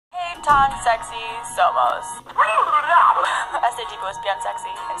tan sexy somos? Este tipo es bien sexy.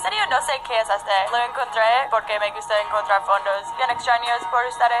 En serio no sé qué es este. Lo encontré porque me gusta encontrar fondos bien extraños por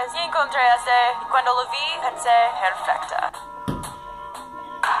ustedes. Y encontré este. Y cuando lo vi pensé, perfecta.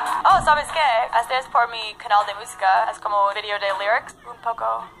 Oh, ¿sabes qué? Este es por mi canal de música. Es como un video de lyrics. Un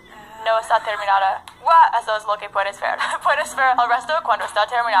poco. No está terminada. What? Eso es lo que puedes ver. Puedes ver el resto cuando está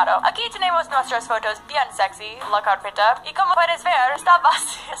terminado. Aquí tenemos nuestras fotos bien sexy, la carpeta. Y como puedes ver, está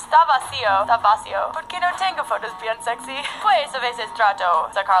vacío. Está vacío. ¿Por qué no tengo fotos bien sexy? Pues a veces trato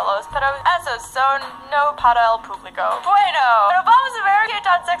de sacarlos, pero esos son no para el público. Bueno, pero vamos a ver qué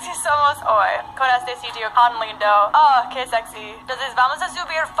tan sexy somos hoy. Con este sitio tan lindo. Oh, qué sexy. Entonces vamos a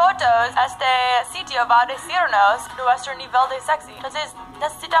subir fotos. Este sitio va a decirnos nuestro nivel de sexy. Entonces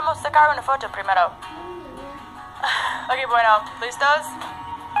necesitamos sacar una foto primero. Ok, bueno, ¿listos?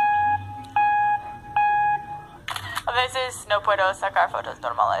 A veces no puedo sacar fotos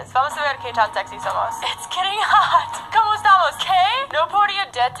normales. Vamos a ver qué tan sexy somos. It's getting hot. ¿Cómo estamos? ¿Qué? No podía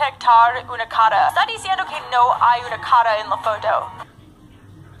detectar una cara. Está diciendo que no hay una cara en la foto.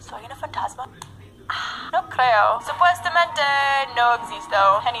 ¿Soy una fantasma? No creo. Supuestamente no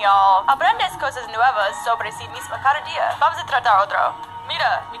existo. Genial. Aprendes cosas nuevas sobre sí misma cada día. Vamos a tratar otro.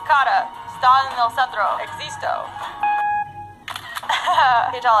 Mira, mi cara está en el centro. Existo.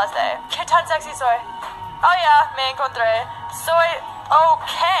 ¿Qué tal este? ¿Qué tan sexy soy? Oh, ya, me encontré. Soy ok.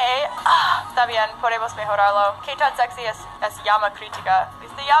 Está bien, podemos mejorarlo. ¿Qué tan sexy es? Es llama crítica.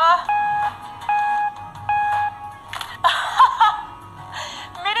 ¿Viste llama?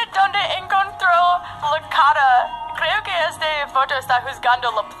 Mira dónde encontró la cara. Creo que esta foto está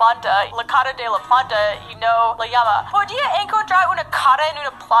juzgando la planta, la cara de la planta y no la llama. Podía encontrar una cara en una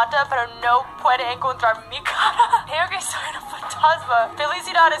planta, pero no puede encontrar mi cara. Creo que soy una fantasma.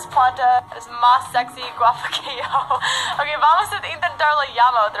 Felicidades, planta. Es más sexy y guapa que yo. Ok, vamos a intentar la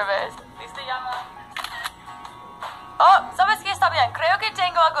llama otra vez. ¿Listo, llama? Oh, ¿sabes qué? Está bien. Creo que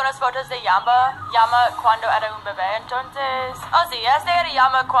tengo algunas fotos de llama cuando era un bebé. Entonces... Oh, sí, este era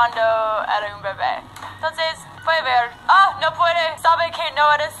llama cuando era un bebé. Entonces... puede ver. No puede. Sabe que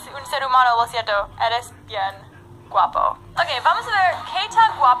no eres un ser humano, lo siento. Eres bien guapo. Ok, vamos a ver qué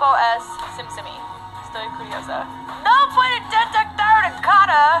tan guapo es Simsimi. Estoy curiosa. No puede detectar una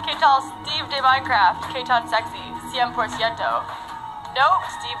cara. ¿Qué tal Steve de Minecraft? ¿Qué tan sexy? 100%. No,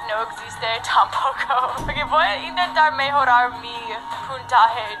 Steve no existe tampoco. Ok, voy a intentar mejorar mi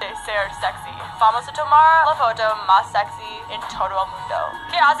puntaje de ser sexy. Vamos a tomar la foto más sexy en todo el mundo.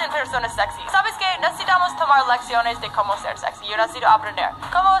 ¿Qué hacen personas sexy? ¿Sabes qué? Necesitamos tomar lecciones de cómo ser sexy. Yo necesito aprender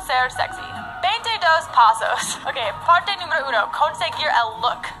cómo ser sexy. 22 pasos. Ok, parte número 1. Conseguir el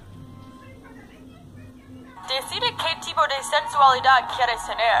look. Decide qué tipo de sensualidad quieres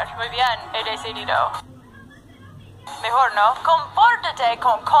tener. Muy bien, he decidido. Mejor, ¿no? Compórtate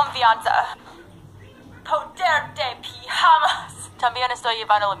con confianza. Poder de pijamas. También estoy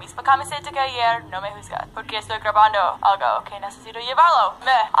llevando la misma camiseta que ayer. No me juzgas. Porque estoy grabando algo que necesito llevarlo.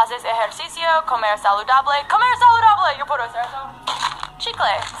 Haces ejercicio, comer saludable. ¡Comer saludable! Yo puedo hacer eso.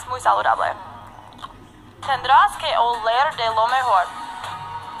 Chicle. Es muy saludable. Tendrás que oler de lo mejor.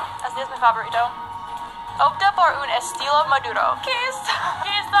 Este es mi favorito. Opta por un estilo maduro. ¿Qué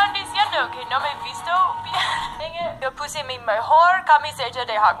están diciendo? ¿Que no me he visto bien? Yo puse mi mejor camiseta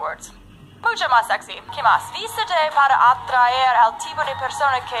de Hogwarts. Mucho más sexy. ¿Qué más? Vístete para atraer al tipo de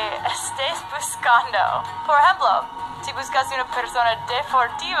persona que estés buscando. Por ejemplo, si buscas una persona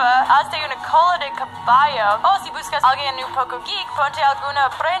deportiva, hazte una cola de caballo. O si buscas a alguien un poco geek, ponte alguna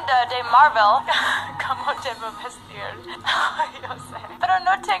prenda de Marvel. ¿Cómo debo vestir? Yo sé. Pero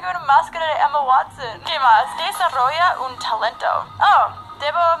no tengo una máscara de Emma Watson. ¿Qué más? Desarrolla un talento. Oh,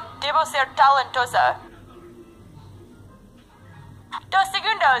 debo ser talentosa. 2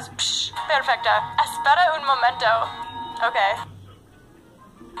 segundos. Psh, perfecta. Espera un momento. Ok.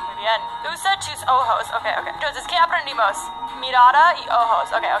 Muy bien. Usa tus ojos. Ok. Entonces, ¿qué aprendimos? Mirada y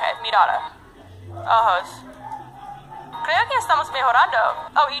ojos. Ok. Mirada. Ojos. Creo que estamos mejorando.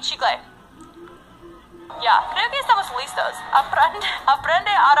 Oh, y chicle. Ya, creo que estamos listos.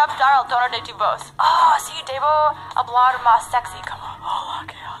 Aprende a adaptar el tono de tu voz. Oh, sí, debo hablar más sexy como... Oh,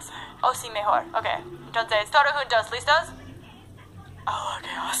 ¿qué hace? Oh, sí, mejor. Ok. Entonces, todos juntos, ¿listos? Oh, ¿qué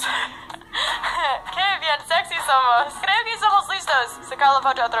hace? Qué bien sexy somos. Creo que somos listos. Sacar la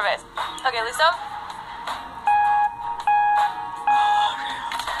foto otra vez. Ok, ¿listo?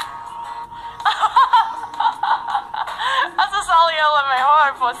 Eso salió lo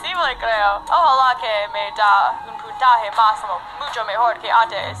mejor posible, creo. Ojalá que me da un puntaje máximo mucho mejor que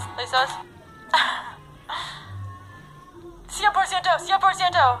antes. ¿Listos?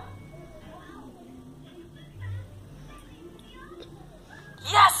 100%.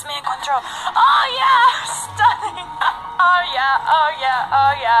 Yes, me encontré. encontró. Oh yeah, stunning. Oh yeah, oh yeah,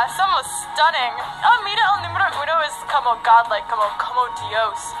 oh yeah. Somos stunning. Oh, mira, el número uno es como godlike, como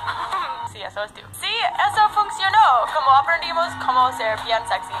Dios. Sí, eso es tú. Sí, eso funcionó. Como aprendimos cómo ser bien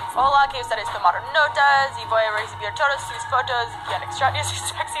sexy. Hola, que ustedes tomaron notas y voy a recibir todas sus fotos bien extrañas y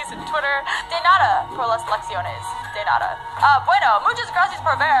sexys en Twitter. De nada por las lecciones. De nada. Bueno, muchas gracias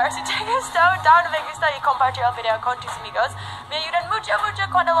por ver. Si te gustó, da un me gusta y comparte el video con tus amigos. Me ayudan mucho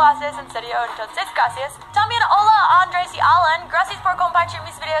cuando lo haces, en serio. Entonces, gracias. También, hola a Andrés y Alan. Gracias por compartir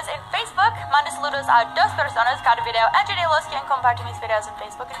mis videos en Facebook. Mando saludos a 2 personas cada video entre los que comparten mis videos en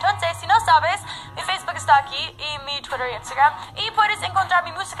Facebook. Entonces, si no sabes, mi Facebook está aquí y mi Twitter y Instagram. Y puedes encontrar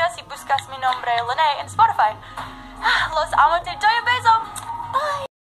mi música si buscas mi nombre Lele en Spotify. Los amo, te doy un beso. Bye.